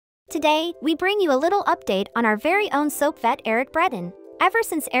Today, we bring you a little update on our very own soap vet Eric Breaden. Ever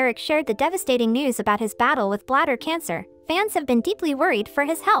since Eric shared the devastating news about his battle with bladder cancer, fans have been deeply worried for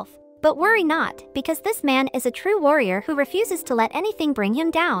his health. But worry not, because this man is a true warrior who refuses to let anything bring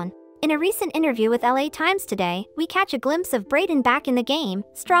him down. In a recent interview with LA Times Today, we catch a glimpse of Braeden back in the game,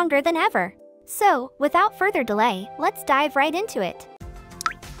 stronger than ever. So, without further delay, let's dive right into it.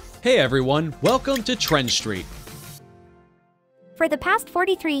 Hey everyone, welcome to TrendStreet. For the past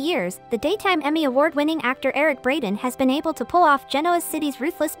 43 years, the Daytime Emmy Award-winning actor Eric Breaden has been able to pull off Genoa City's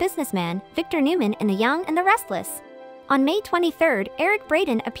ruthless businessman, Victor Newman in The Young and the Restless. On May 23rd, Eric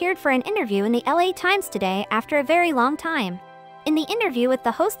Breaden appeared for an interview in the LA Times Today after a very long time. In the interview with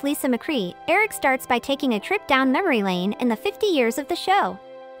the host Lisa McCree, Eric starts by taking a trip down memory lane in the 50 years of the show.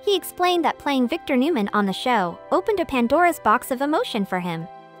 He explained that playing Victor Newman on the show opened a Pandora's box of emotion for him.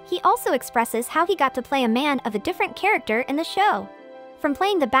 He also expresses how he got to play a man of a different character in the show. From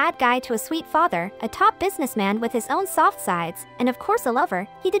playing the bad guy to a sweet father, a top businessman with his own soft sides, and of course a lover,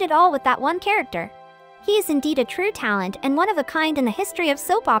 he did it all with that one character. He is indeed a true talent and one of a kind in the history of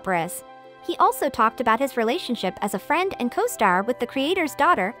soap operas. He also talked about his relationship as a friend and co-star with the creator's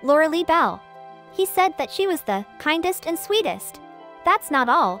daughter, Laura Lee Bell. He said that she was the kindest and sweetest. That's not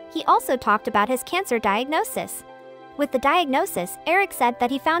all, he also talked about his cancer diagnosis. With the diagnosis, Eric said that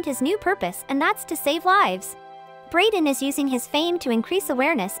he found his new purpose, and that's to save lives. Braeden is using his fame to increase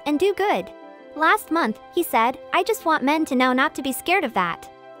awareness and do good. Last month, he said, "I just want men to know not to be scared of that.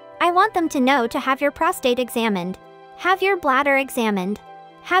 I want them to know to have your prostate examined. Have your bladder examined.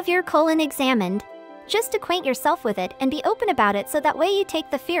 Have your colon examined. Just acquaint yourself with it and be open about it so that way you take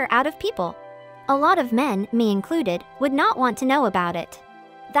the fear out of people." A lot of men, me included, would not want to know about it.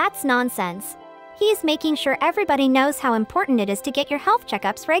 That's nonsense. He is making sure everybody knows how important it is to get your health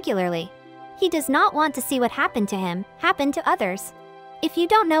checkups regularly. He does not want to see what happened to him happen to others. If you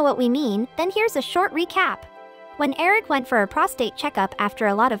don't know what we mean, then here's a short recap. When Eric went for a prostate checkup after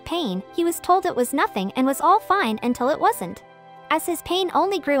a lot of pain, he was told it was nothing and was all fine until it wasn't. As his pain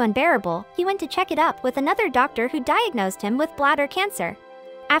only grew unbearable, he went to check it up with another doctor who diagnosed him with bladder cancer.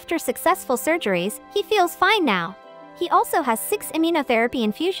 After successful surgeries, he feels fine now. He also has 6 immunotherapy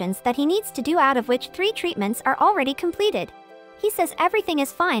infusions that he needs to do, out of which 3 treatments are already completed. He says everything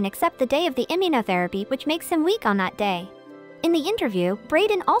is fine except the day of the immunotherapy, which makes him weak on that day. In the interview,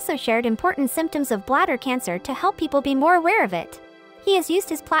 Braeden also shared important symptoms of bladder cancer to help people be more aware of it. He has used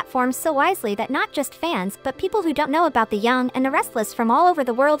his platform so wisely that not just fans but people who don't know about The Young and the Restless from all over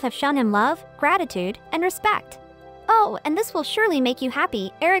the world have shown him love, gratitude, and respect. Oh, and this will surely make you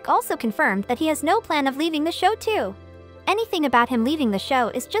happy, Eric also confirmed that he has no plan of leaving the show too. Anything about him leaving the show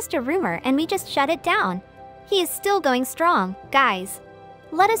is just a rumor and we just shut it down. He is still going strong, guys.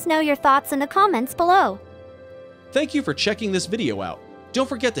 Let us know your thoughts in the comments below. Thank you for checking this video out. Don't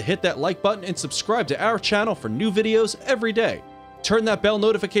forget to hit that like button and subscribe to our channel for new videos every day. Turn that bell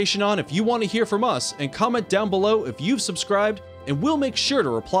notification on if you want to hear from us, and comment down below if you've subscribed, and we'll make sure to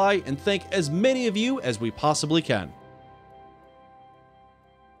reply and thank as many of you as we possibly can.